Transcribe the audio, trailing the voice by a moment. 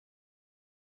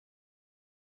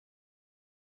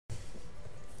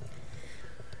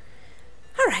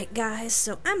Alright guys,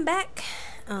 so I'm back,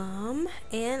 and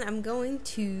I'm going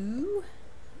to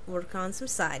work on some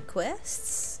side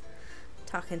quests.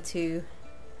 Talking to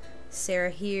Sera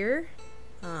here,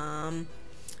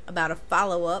 about a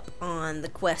follow-up on the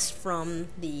quest from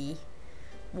the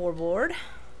warboard.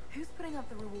 Who's putting up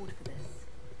the reward for this?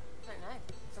 Don't know.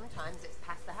 Sometimes it's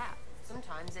past the hat.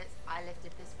 Sometimes it's I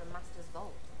lifted this from Master's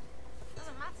vault.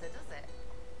 Doesn't matter, does it?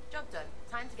 Job done.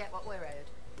 Time to get what we're owed.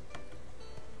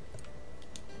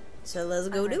 So let's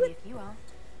go I'm do ready it. if you are.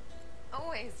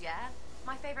 Always, yeah.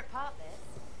 My favourite part, this.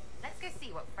 Let's go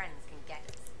see what friends can get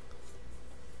us.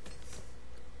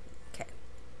 Okay.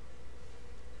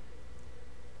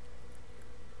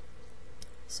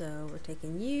 So we're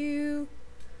taking you.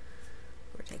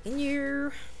 We're taking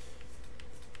you.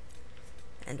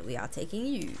 And we are taking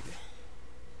you.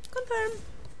 Confirm.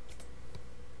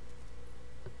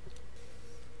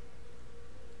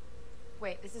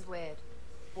 Wait, this is weird.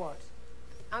 What?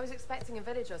 I was expecting a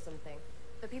village or something.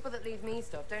 The people that leave me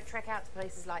stuff don't trek out to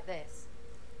places like this.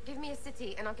 Give me a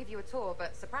city and I'll give you a tour,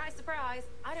 but surprise, surprise,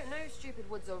 I don't know stupid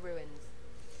woods or ruins.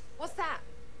 What's that?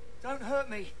 Don't hurt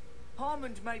me.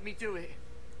 Harmond made me do it.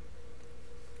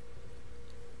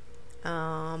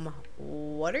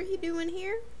 What are you doing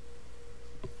here?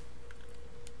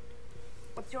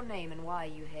 What's your name and why are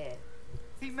you here?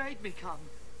 He made me come.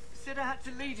 Said I had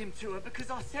to lead him to her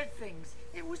because I said things.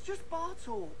 It was just bar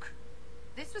talk.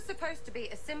 This was supposed to be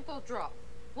a simple drop.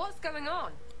 What's going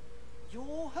on?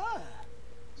 You're her.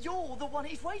 You're the one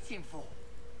he's waiting for.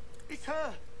 It's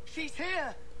her. She's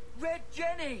here. Red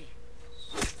Jenny.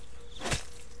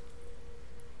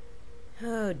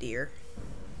 Oh dear.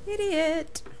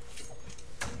 Idiot.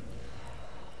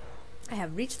 I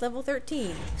have reached level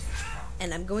 13.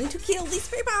 And I'm going to kill these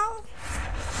people.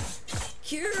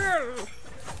 Kill.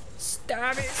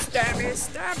 Stabby, stabby,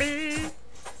 stabby.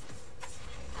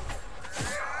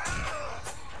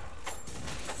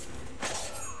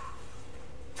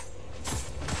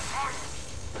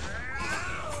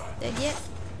 Dead yet?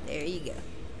 There you go.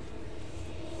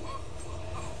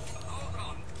 Hold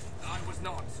on. I was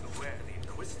not aware the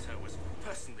Inquisitor was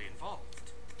personally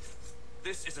involved.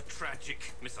 This is a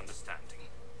tragic misunderstanding.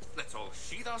 Let's all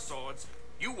sheathe our swords,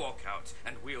 you walk out,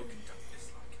 and we'll conduct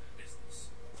this like business.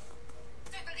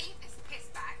 Don't believe this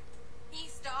pissbag. He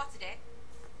started it.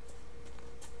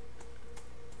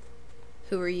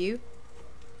 Who are you?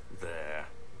 There.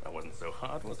 That wasn't so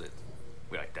hard, was it?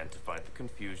 We identified the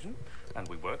confusion, and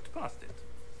we worked past it.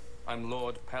 I'm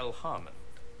Lord Pel Harmond.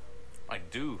 I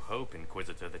do hope,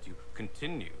 Inquisitor, that you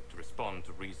continue to respond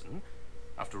to reason.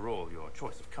 After all, your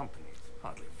choice of company is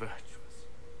hardly virtuous.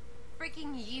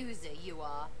 Freaking user you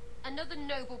are. Another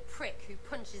noble prick who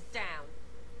punches down.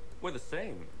 We're the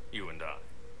same, you and I.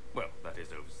 Well, that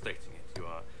is overstating it. You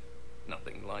are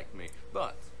nothing like me,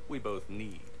 but we both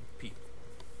need people.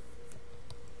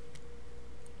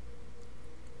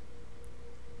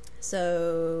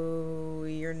 So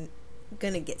you're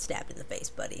gonna get stabbed in the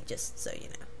face, buddy, just so you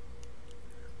know.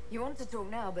 You want to talk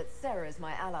now, but Sera's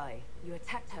my ally. You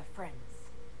attacked her friends.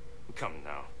 Come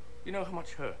now. You know how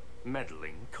much her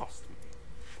meddling cost me?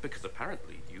 Because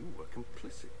apparently you were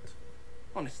complicit.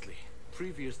 Honestly,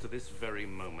 previous to this very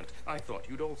moment, I thought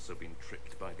you'd also been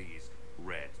tricked by these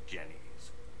Red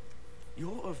Jennies.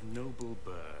 You're of noble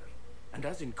birth, and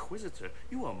as Inquisitor,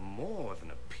 you are more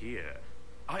than a peer.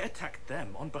 I attacked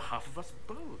them on behalf of us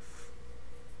both.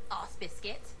 Arse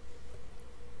biscuit.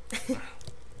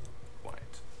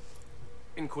 Quiet.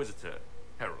 Inquisitor,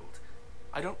 Herald,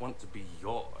 I don't want to be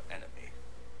your enemy.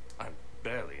 I'm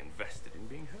barely invested in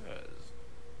being hers.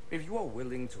 If you are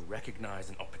willing to recognize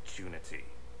an opportunity,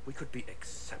 we could be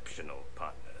exceptional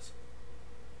partners.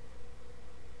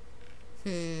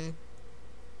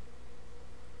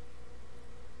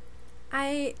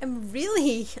 I am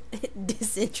really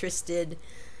disinterested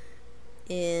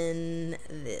in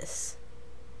this.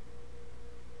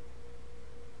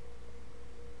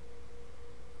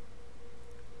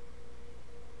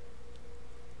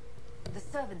 The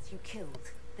servants you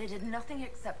killed, they did nothing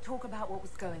except talk about what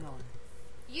was going on.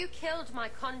 You killed my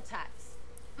contacts.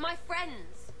 My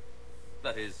friends.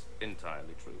 That is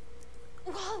entirely true.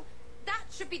 Well, that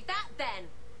should be that then.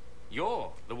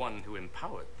 You're the one who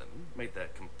empowered them, made their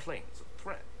complaints a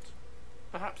threat.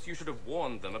 Perhaps you should have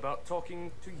warned them about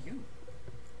talking to you.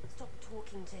 Stop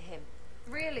talking to him.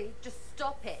 Really, just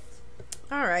stop it.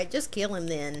 Alright, just kill him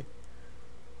then.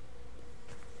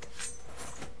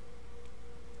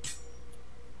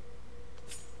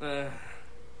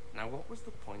 Now what was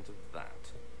the point of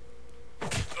that?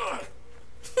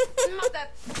 Mother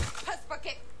puss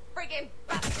bucket, friggin'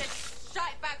 bastard,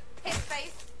 shite back, piss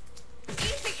face. You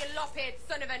think you lop-eared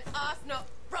son of an arse-nut,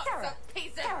 rocks-up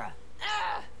piece of... Sera!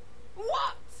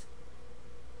 What?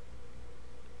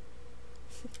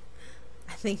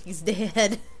 I think he's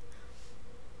dead.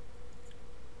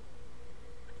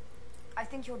 I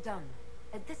think you're done.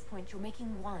 At this point, you're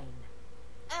making wine.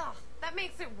 Ugh, that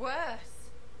makes it worse.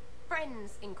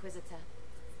 Friends, Inquisitor.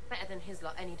 Better than his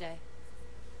lot any day.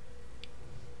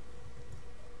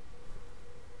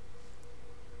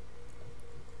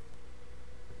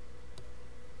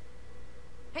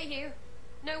 Hey you,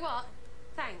 know what?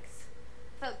 Thanks.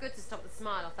 Felt good to stop the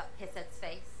smile off that pisshead's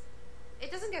face. It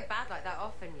doesn't go bad like that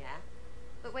often, yeah?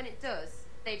 But when it does,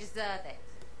 they deserve it.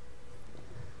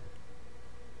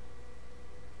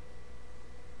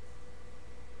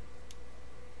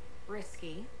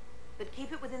 Risky, but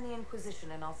keep it within the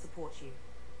Inquisition and I'll support you.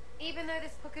 Even though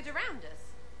this puckered around us?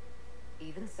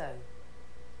 Even so.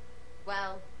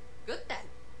 Well, good then.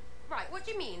 Right, what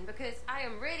do you mean? Because I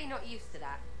am really not used to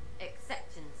that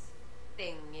acceptance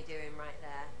thing you're doing right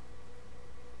there.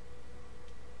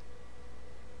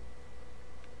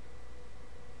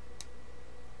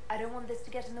 I don't want this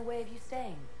to get in the way of you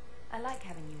staying. I like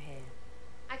having you here.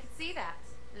 I could see that,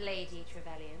 Lady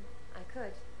Trevelyan. I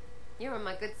could. You're on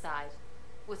my good side.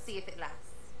 We'll see if it lasts.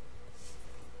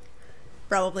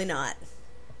 Probably not,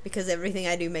 because everything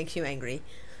I do makes you angry.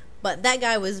 But that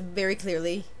guy was very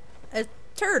clearly a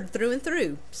turd through and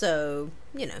through, so,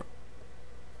 you know.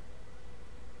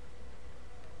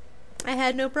 I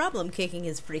had no problem kicking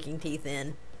his freaking teeth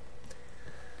in.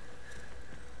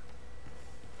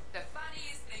 The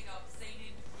funniest thing I've seen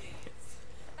in years.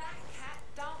 That cat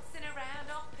dancing around,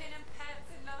 hopping and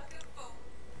pouncing like a fool.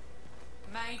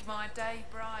 Made my day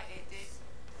bright, it did.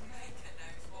 Maker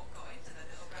knows what got into the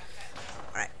little rat cat.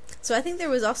 Alright, so I think there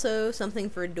was also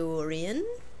something for Dorian.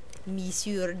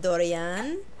 Monsieur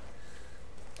Dorian.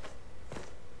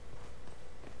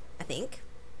 I think.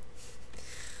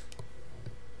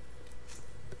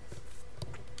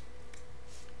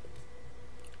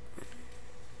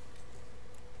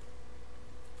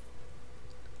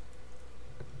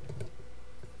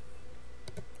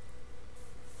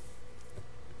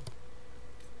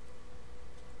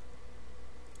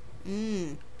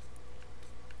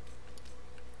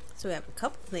 So we have a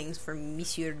couple things for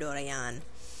Monsieur Dorian.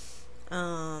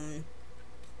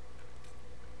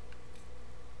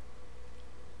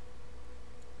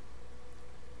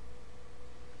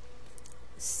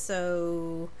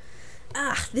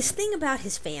 This thing about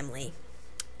his family.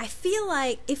 I feel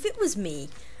like if it was me,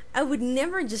 I would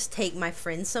never just take my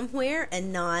friend somewhere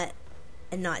and not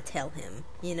tell him,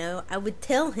 you know? I would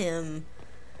tell him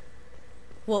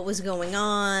what was going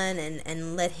on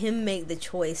and let him make the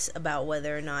choice about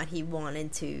whether or not he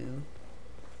wanted to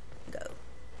go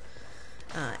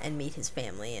and meet his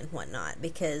family and whatnot,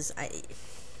 because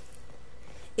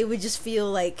it would just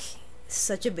feel like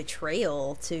such a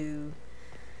betrayal to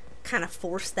kind of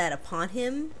force that upon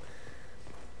him,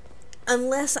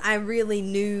 unless I really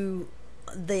knew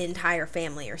the entire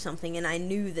family or something and I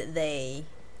knew that they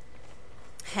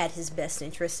had his best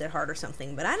interests at heart or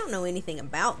something. But I don't know anything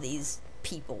about these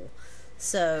people,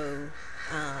 so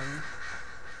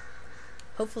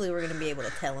hopefully we're going to be able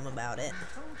to tell him about it.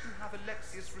 I'm told you have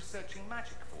Alexius researching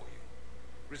magic for you.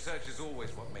 Research is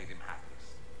always what made him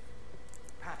happiest.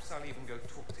 Perhaps I'll even go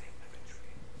talk to him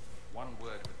eventually. One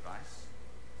word of advice.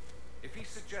 If he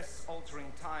suggests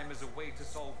altering time as a way to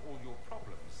solve all your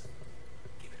problems,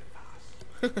 give it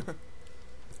a pass.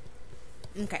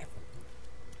 Okay.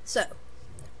 So,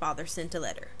 Father sent a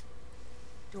letter.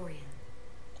 Dorian,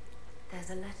 there's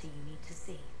a letter you need to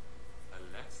see. A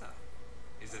letter?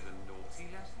 Is it a naughty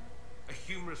letter? A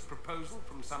humorous proposal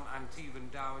from some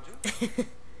Antivan dowager?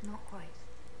 Not quite.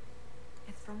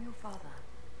 It's from your father.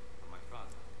 From my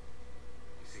father?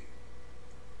 You see.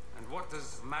 And what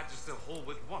does Magister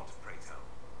Hallwood want, pray tell?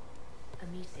 A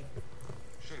meeting.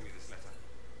 Show me this letter.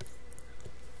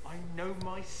 I know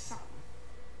my son?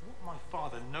 What my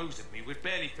father knows of me would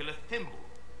barely fill a thimble.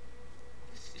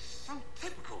 This is so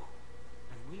typical.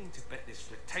 I'm willing to bet this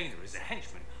retainer is a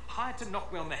henchman, hired to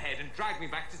knock me on the head and drag me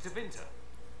back to Tevinter.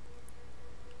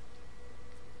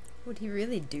 Would he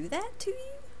really do that to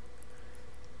you?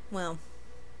 Well,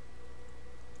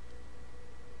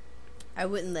 I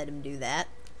wouldn't let him do that.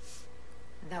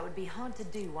 That would be hard to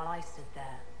do while I stood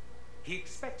there. He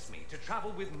expects me to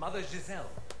travel with Mother Giselle,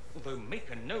 although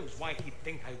Maker knows why he'd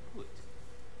think I would.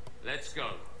 Let's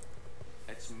go.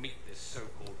 Let's meet this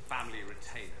so-called family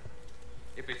retainer.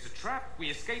 If it's a trap, we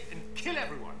escape and kill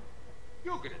everyone.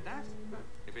 You're good at that.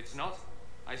 If it's not,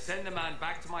 I send the man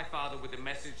back to my father with a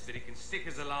message that he can stick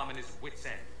his alarm in his wit's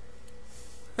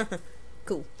end.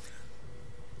 Cool.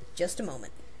 Just a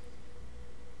moment.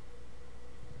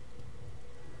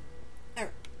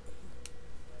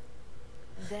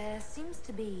 seems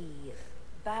to be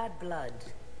bad blood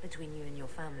between you and your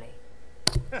family.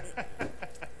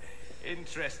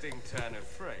 Interesting turn of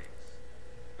phrase.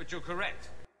 But you're correct.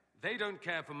 They don't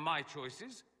care for my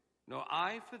choices, nor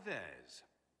I for theirs.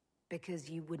 Because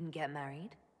you wouldn't get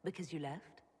married? Because you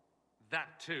left?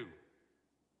 That too.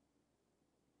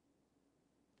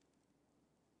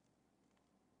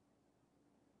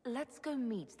 Let's go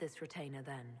meet this retainer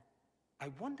then.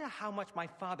 I wonder how much my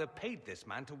father paid this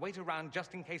man to wait around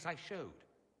just in case I showed.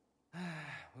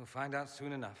 We'll find out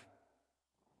soon enough.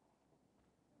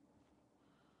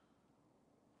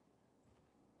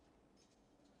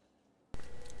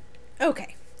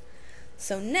 Okay,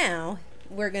 so now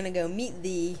we're gonna go meet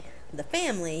the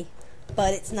family,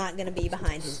 but it's not gonna be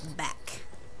behind his back,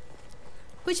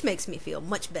 which makes me feel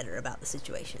much better about the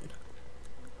situation.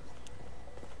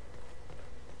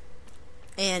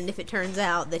 And if it turns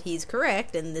out that he's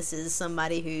correct and this is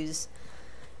somebody who's,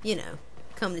 you know,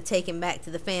 come to take him back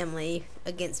to the family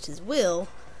against his will,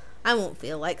 I won't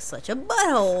feel like such a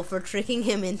butthole for tricking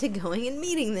him into going and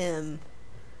meeting them.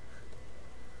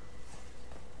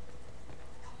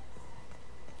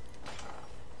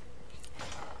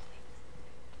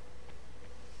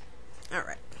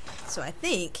 Alright, so I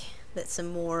think that some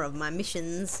more of my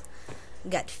missions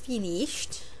got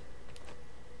finished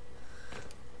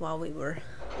while we were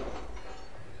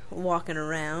walking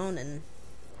around and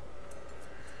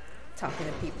talking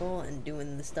to people and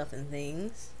doing the stuff and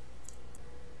things.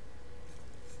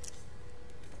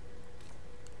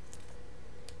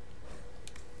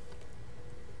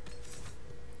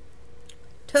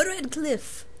 To Red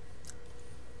Cliff.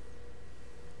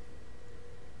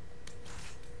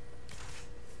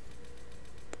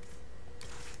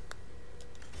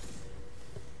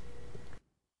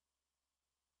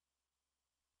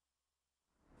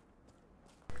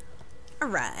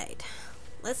 Alright,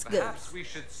 let's go. Perhaps we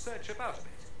should search about a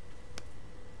bit.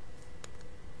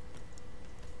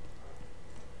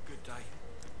 Good day.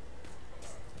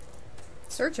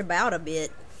 Search about a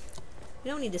bit. We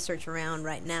don't need to search around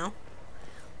right now.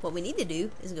 What we need to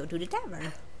do is go to the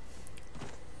tavern.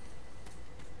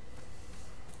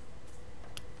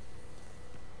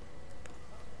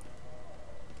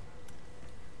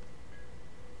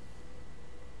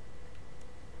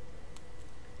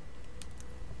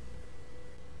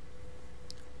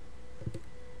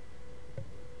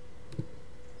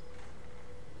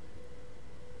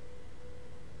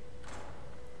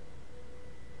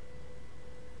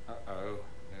 Uh-oh,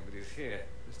 nobody's here.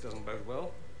 This doesn't bode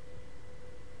well.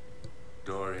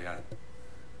 Dorian.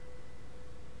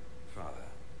 Father.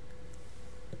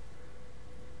 So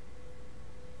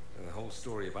the whole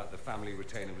story about the family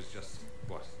retainer was just,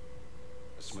 what?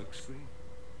 A smokescreen?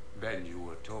 Then you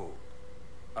were told.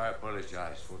 I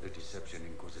apologize for the deception,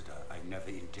 Inquisitor. I never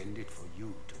intended for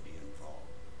you to be involved.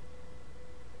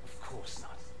 Of course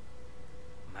not.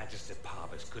 Magister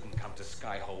Parvus couldn't come to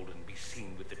Skyhold and be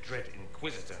seen with the dread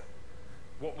Inquisitor.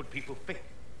 What would people think?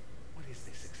 What is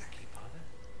this exactly, Father?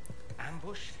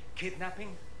 Ambush?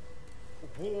 Kidnapping?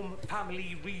 A warm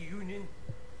family reunion?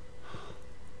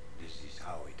 This is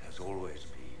how it has always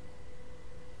been.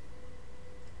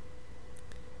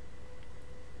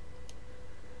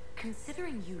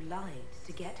 Considering you lied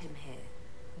to get him here,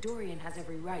 Dorian has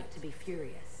every right to be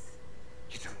furious.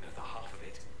 You don't know the half of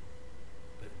it.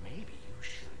 But maybe you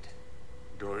should.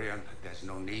 Dorian, there's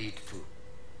no need to.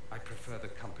 I prefer the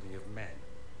company of men.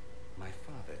 My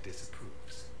father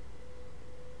disapproves.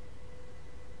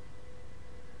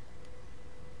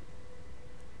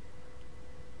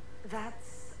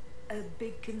 That's a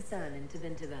big concern in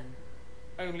Tevinter then.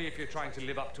 Only if you're trying to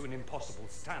live up to an impossible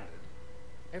standard.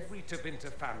 Every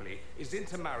Tevinter family is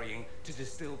intermarrying to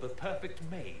distill the perfect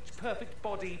mage, perfect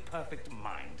body, perfect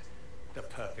mind, the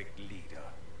perfect leader.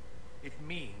 It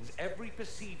means every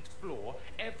perceived flaw,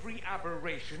 every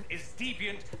aberration is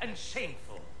deviant and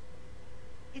shameful.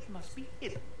 It must be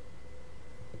hidden.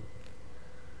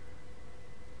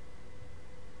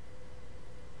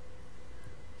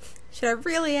 Should I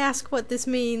really ask what this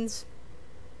means?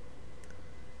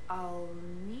 I'll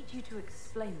need you to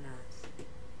explain that.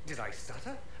 Did I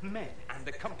stutter? Men and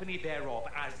the company thereof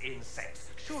as in sex.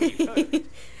 Surely you've heard of it.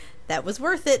 That was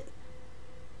worth it.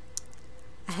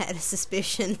 I had a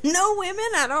suspicion. No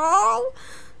women at all?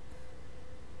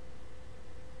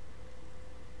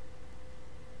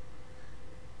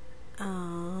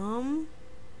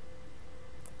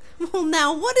 Well,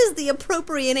 now, what is the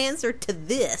appropriate answer to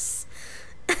this?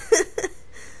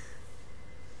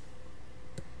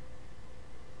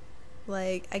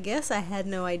 Like, I guess I had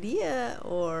no idea,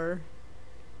 or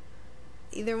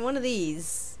either one of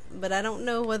these, but I don't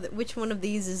know which one of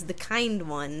these is the kind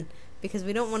one, Because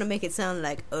we don't want to make it sound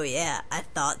like, oh yeah, I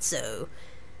thought so.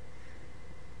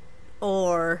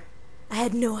 Or, I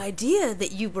had no idea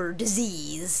that you were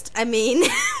diseased. I mean,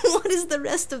 what is the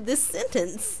rest of this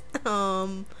sentence?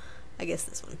 I guess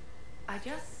this one. I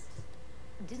just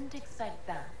didn't expect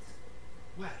that.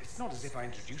 Well, it's not as if I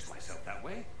introduced myself that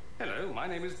way. Hello, my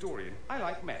name is Dorian. I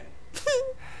like men.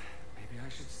 Maybe I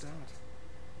should start.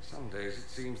 Some days it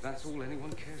seems that's all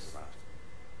anyone cares about.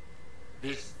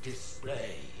 This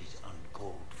display is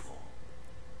uncalled for.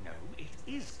 No, it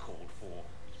is called for.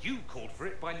 You called for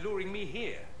it by luring me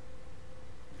here.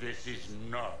 This is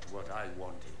not what I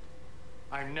wanted.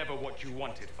 I'm never what you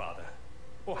wanted, Father.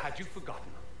 Or had you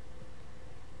forgotten?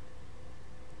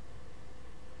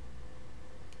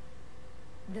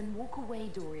 Then walk away,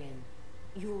 Dorian.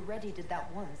 You already did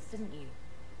that once, didn't you?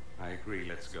 I agree,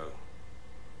 let's go.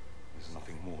 There's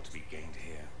nothing more to be gained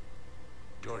here.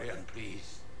 Dorian,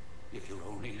 please. If you'll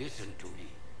only listen to me.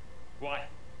 Why?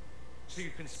 So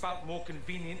you can spout more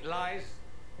convenient lies?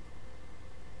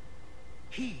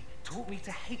 He taught me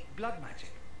to hate blood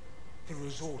magic. The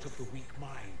resort of the weak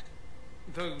mind.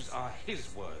 Those are his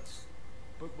words.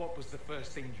 But what was the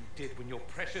first thing you did when your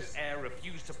precious heir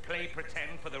refused to play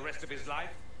pretend for the rest of his life?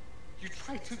 You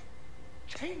tried to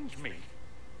change me.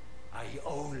 I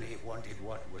only wanted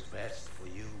what was best for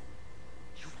you.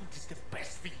 You wanted the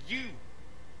best for you.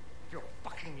 Your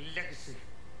fucking legacy.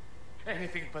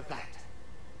 Anything but that.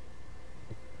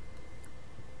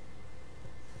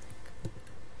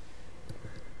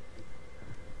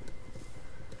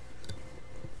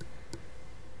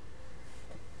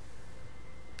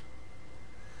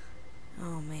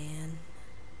 Oh, man.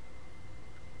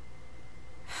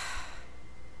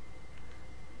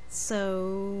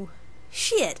 So,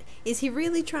 shit. Is he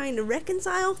really trying to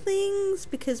reconcile things?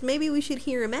 Because maybe we should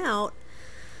hear him out.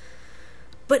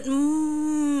 But,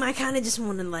 I kind of just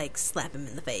want to, like, slap him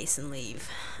in the face and leave.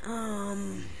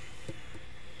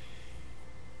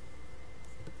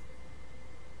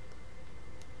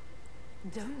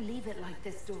 Don't leave it like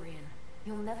this, Dorian.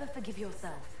 You'll never forgive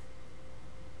yourself.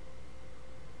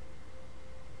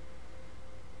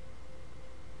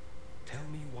 Tell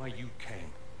me why you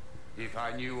came. If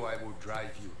I knew, I would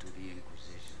drive you to the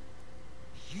Inquisition.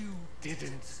 You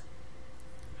didn't.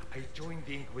 I joined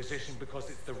the Inquisition because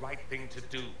it's the right thing to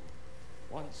do.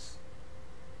 Once,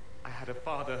 I had a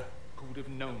father who would have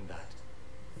known that.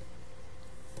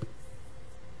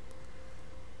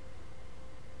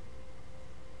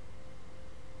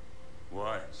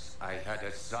 Once, I had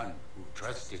a son who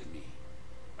trusted me.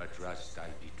 A trust I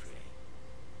betrayed.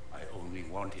 I only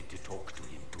wanted to talk to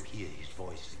him, to hear his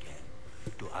voice again,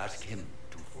 to ask him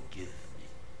to forgive me.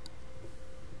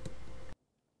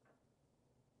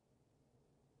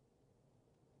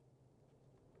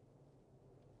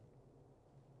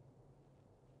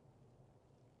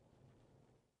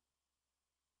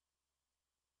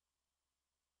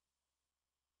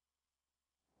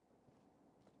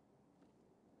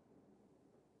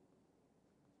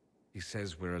 He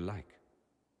says we're alike.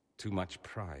 Too much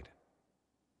pride.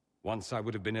 Once I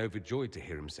would have been overjoyed to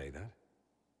hear him say that.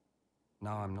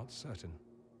 Now I'm not certain.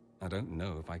 I don't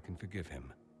know if I can forgive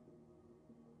him.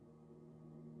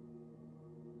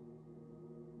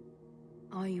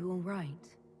 Are you all right?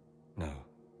 No,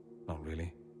 not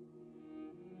really.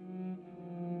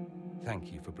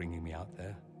 Thank you for bringing me out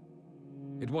there.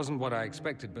 It wasn't what I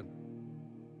expected, but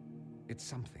it's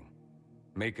something.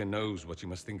 Maker knows what you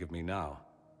must think of me now,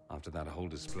 after that whole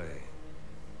display.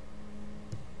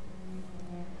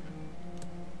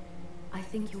 I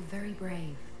think you're very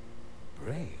brave.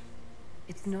 Brave?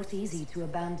 It's not easy to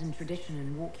abandon tradition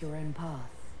and walk your own path.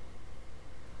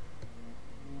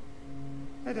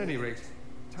 At any rate,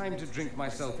 time to drink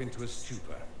myself into a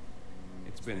stupor.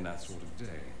 It's been that sort of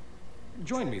day.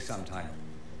 Join me sometime,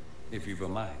 if you've a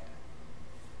mind.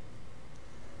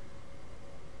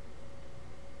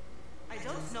 I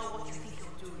don't know what you think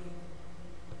you're doing.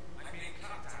 I'm being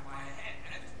clapped on my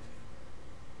head.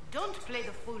 Don't play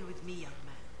the fool with me, young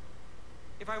man.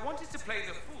 If I wanted to play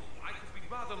the fool, I could be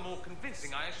rather more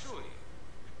convincing, I assure you.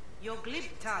 Your glib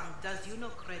tongue does you no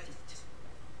credit.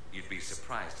 You'd be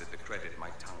surprised at the credit my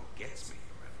tongue gets me,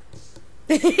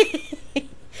 Your Reverence.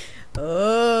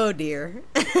 Oh dear.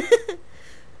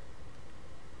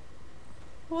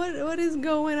 What is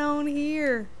going on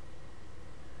here?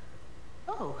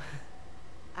 Oh,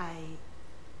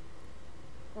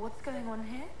 What's going on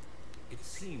here? It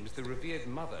seems the revered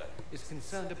mother is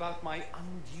concerned about my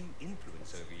undue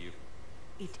influence over you.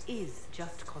 It is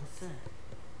just concern.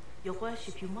 Your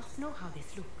worship, you must know how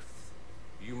this looks.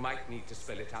 You might need to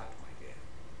spell it out, my dear.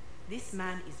 This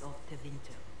man is of the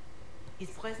winter. His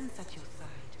presence at your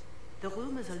side. The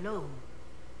rumors alone.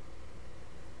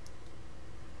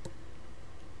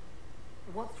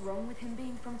 What's wrong with him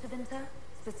being from Tevinter,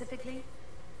 specifically?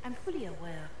 I'm fully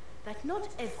aware that not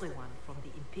everyone from the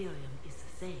Imperium is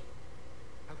the same.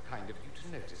 How kind of you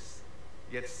to notice.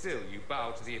 Yet still you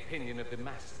bow to the opinion of the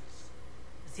masses.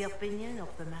 The opinion of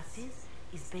the masses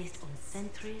is based on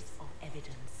centuries of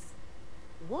evidence.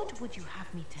 What would you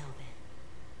have me tell them?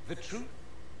 The truth?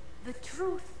 The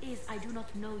truth is I do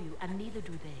not know you, and neither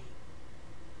do they.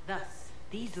 Thus,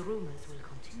 these rumors will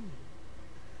continue.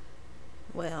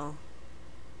 Well,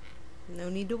 no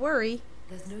need to worry.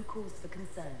 There's no cause for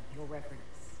concern, Your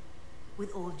Reverence.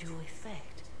 With all due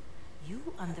respect,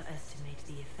 you underestimate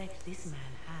the effect this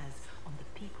man has on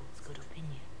the people's good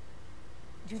opinion.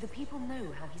 Do the people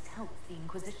know how he's helped the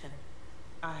Inquisition?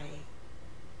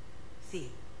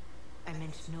 See, I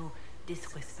meant no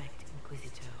disrespect,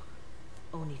 Inquisitor.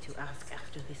 Only to ask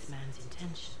after this man's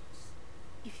intentions.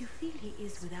 If you feel he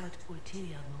is without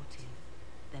ulterior motive,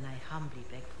 then I humbly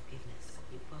beg forgiveness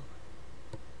of you both.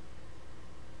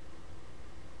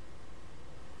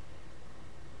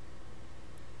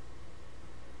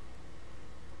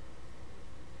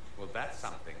 Well, that's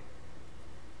something.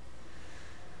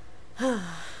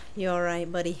 You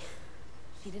alright, buddy?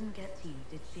 She didn't get to you,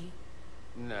 did she?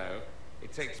 No.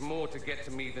 It takes more to get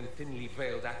to me than thinly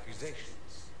veiled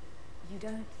accusations. You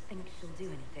don't think she'll do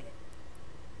anything?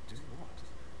 Do what?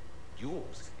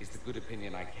 Yours is the good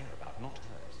opinion I care about, not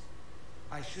hers.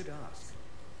 I should ask,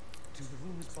 do the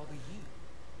rumors bother you?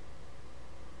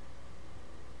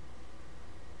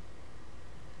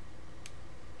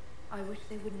 I wish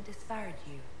they wouldn't disparage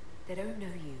you. They don't know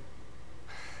you.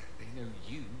 They know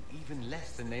you even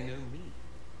less than they know me.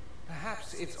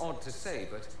 Perhaps it's odd to say,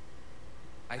 but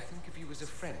I think of you as a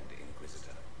friend,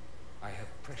 Inquisitor. I have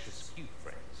precious few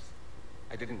friends.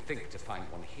 I didn't think to find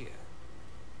one here.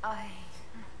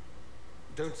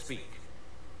 Don't speak.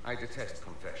 I detest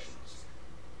confessions,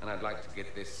 and I'd like to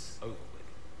get this over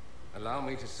with. Allow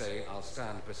me to say I'll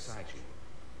stand beside you,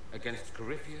 against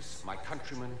Corypheus, my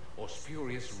countryman, or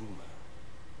spurious rumor,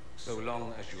 so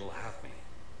long as you'll have me.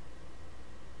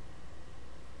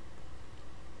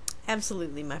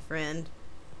 Absolutely, my friend.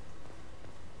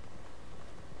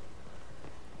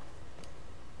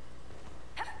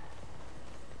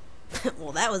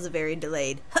 Well, that was a very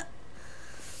delayed.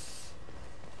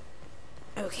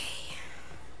 Okay.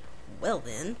 Well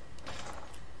then.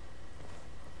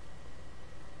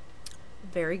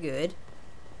 Very good.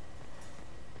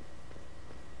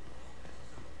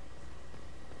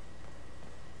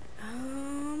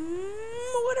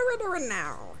 What are we doing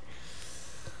now?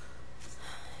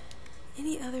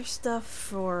 Any other stuff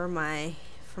for my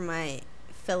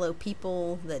fellow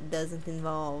people that doesn't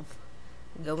involve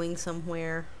going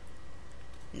somewhere?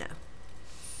 No.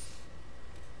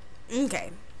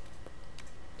 Okay.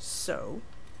 So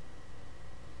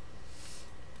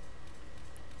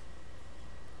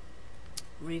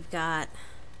we've got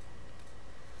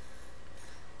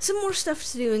some more stuff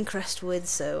to do in Crestwood,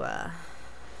 so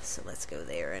let's go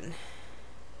there and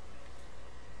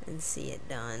see it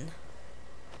done.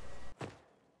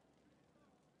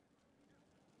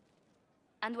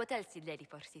 And what else did Lady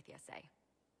Forsythia say?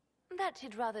 That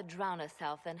she'd rather drown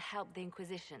herself than help the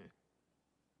Inquisition.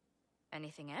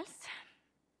 Anything else?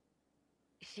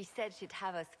 She said she'd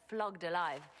have us flogged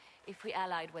alive if we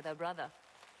allied with her brother.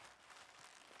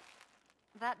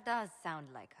 That does sound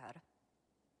like her.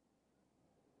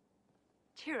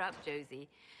 Cheer up, Josie.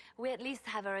 We at least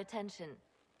have her attention.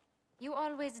 You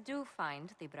always do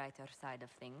find the brighter side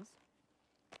of things.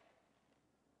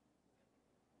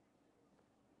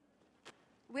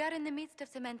 We are in the midst of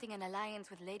cementing an alliance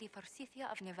with Lady Forsythia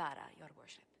of Nevada, your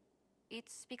worship.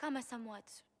 It's become a somewhat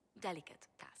delicate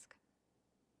task.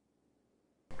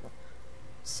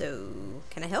 So,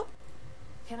 can I help?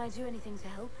 Can I do anything to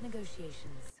help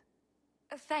negotiations?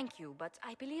 Thank you, but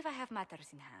I believe I have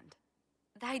matters in hand.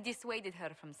 I dissuaded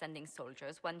her from sending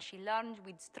soldiers when she learned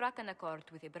we'd struck an accord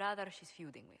with a brother she's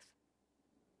feuding with.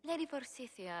 Lady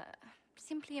Forsythia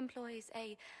simply employs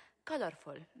a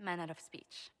colorful manner of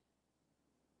speech.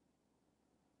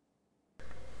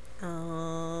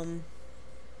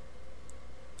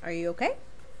 Are you okay?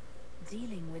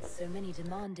 Dealing with so many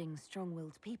demanding,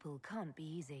 strong-willed people can't be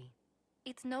easy.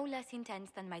 It's no less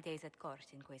intense than my days at court,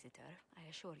 Inquisitor, I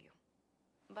assure you.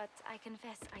 But I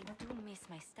confess I do miss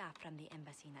my staff from the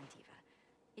embassy in Antiva.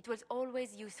 It was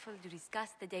always useful to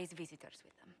discuss the day's visitors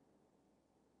with them.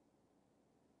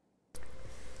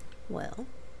 Well,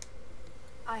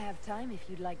 I have time if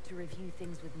you'd like to review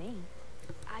things with me.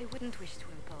 I wouldn't wish to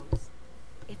impose.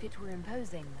 If it were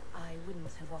imposing, I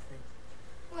wouldn't have offered.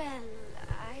 Well,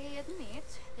 I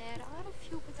admit there are a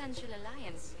few potential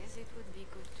alliances it would be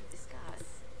good to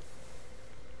discuss.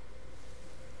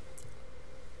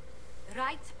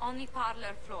 Right on the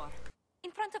parlor floor.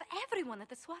 In front of everyone at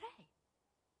the soiree.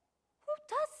 Who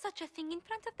does such a thing in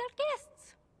front of their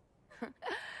guests?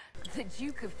 The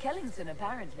Duke of Kellington,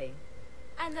 apparently.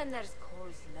 And then there's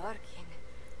Cole's lurking.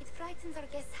 It frightens our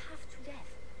guests half to death.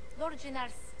 Lord Jennar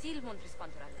still won't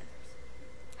respond to our letters.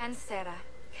 And Sera,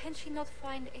 can she not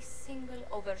find a single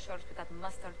overshirt with that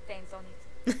mustard stains on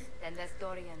it? Then there's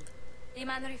Dorian. The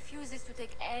man refuses to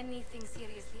take anything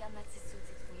seriously unless it suits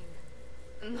his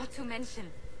whim. Not to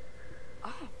mention...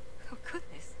 Oh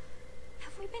goodness.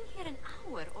 Have we been here an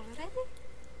hour already?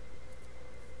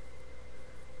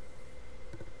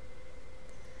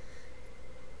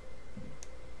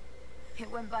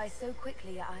 It went by so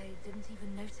quickly, I didn't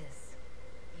even notice.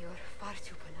 You're far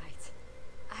too polite.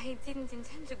 I didn't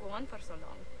intend to go on for so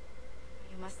long.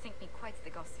 You must think me quite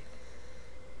the gossip.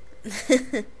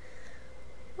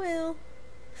 Well,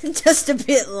 just a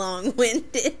bit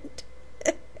long-winded.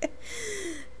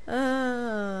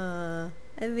 I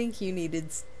think you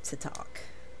needed to talk.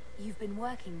 You've been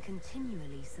working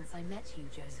continually since I met you,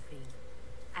 Josephine.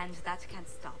 And that can't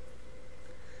stop.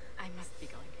 I must be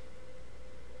going.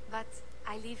 But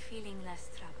I leave feeling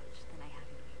less troubled than I have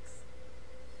in weeks.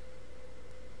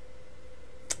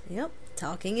 Yep,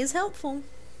 talking is helpful.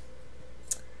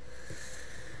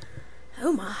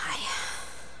 Oh my.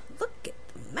 Look at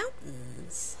the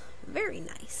mountains. Very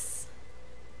nice.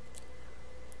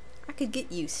 I could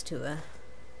get used to a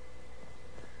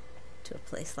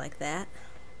place like that.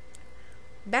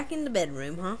 Back in the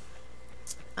bedroom, huh?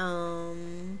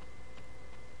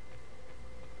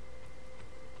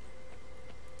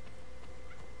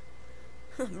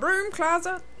 Broom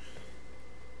closet.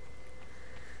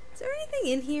 Is there anything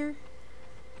in here?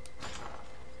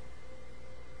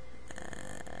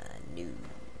 No.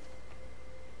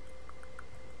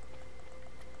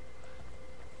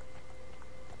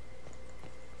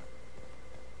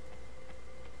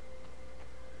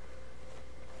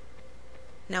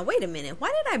 Now wait a minute. Why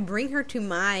did I bring her to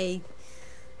my,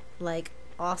 like,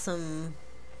 awesome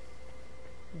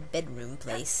bedroom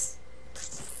place?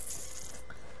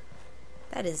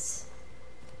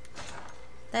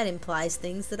 That implies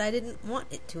things that I didn't want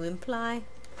it to imply.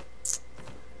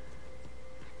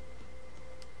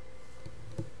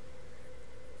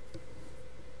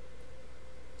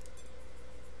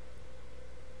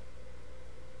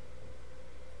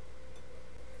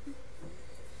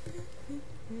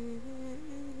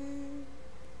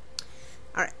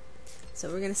 Alright, so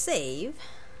we're gonna save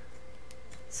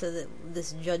so that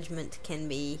this judgment can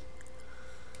be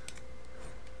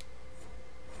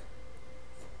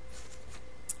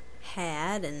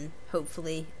had and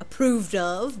hopefully approved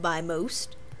of by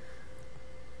most,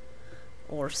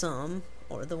 or some,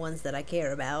 or the ones that I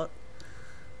care about.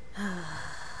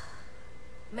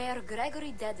 Mayor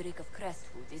Gregory Dedrick of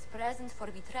Crestwood is present for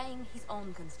betraying his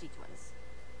own constituents.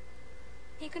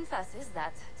 He confesses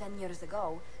that 10 years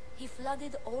ago, he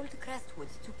flooded Old Crestwood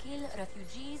to kill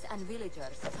refugees and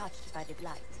villagers touched by the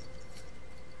blight.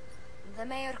 The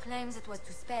mayor claims it was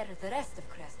to spare the rest of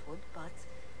Crestwood, but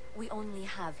we only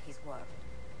have his word.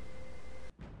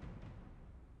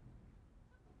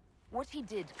 What he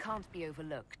did can't be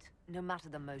overlooked, no matter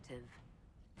the motive.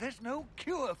 There's no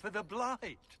cure for the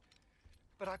blight.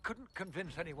 But I couldn't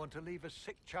convince anyone to leave a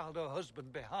sick child or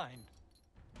husband behind.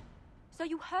 So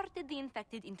you herded the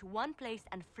infected into one place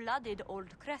and flooded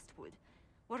Old Crestwood.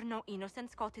 Were no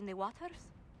innocents caught in the waters?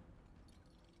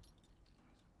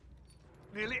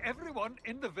 Nearly everyone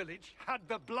in the village had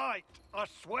the blight. I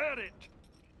swear it.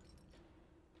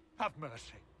 Have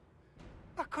mercy.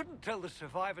 I couldn't tell the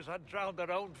survivors I'd drowned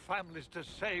their own families to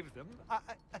save them.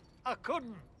 I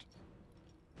couldn't.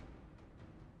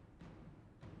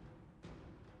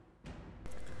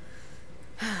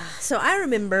 So I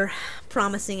remember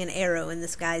promising an arrow in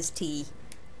this guy's tea.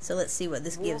 So let's see what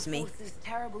this gives me. War forces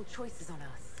terrible choices on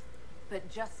us, but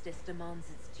justice demands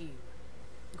its due.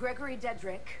 Gregory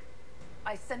Dedrick,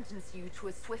 I sentence you to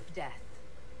a swift death.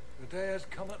 The day has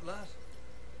come at last.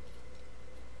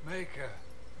 Maker,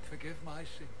 forgive my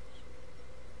sins.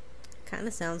 Kind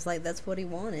of sounds like that's what he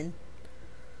wanted.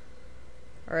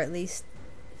 Or at least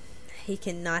he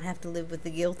can not have to live with the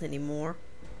guilt anymore.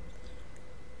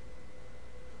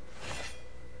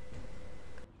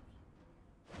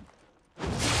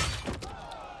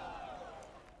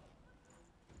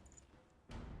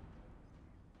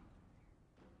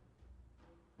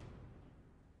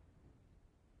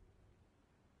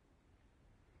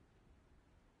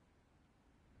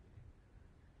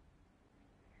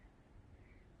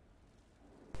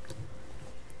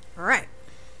 Alright,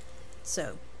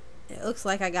 so it looks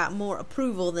like I got more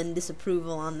approval than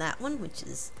disapproval on that one, which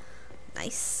is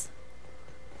nice.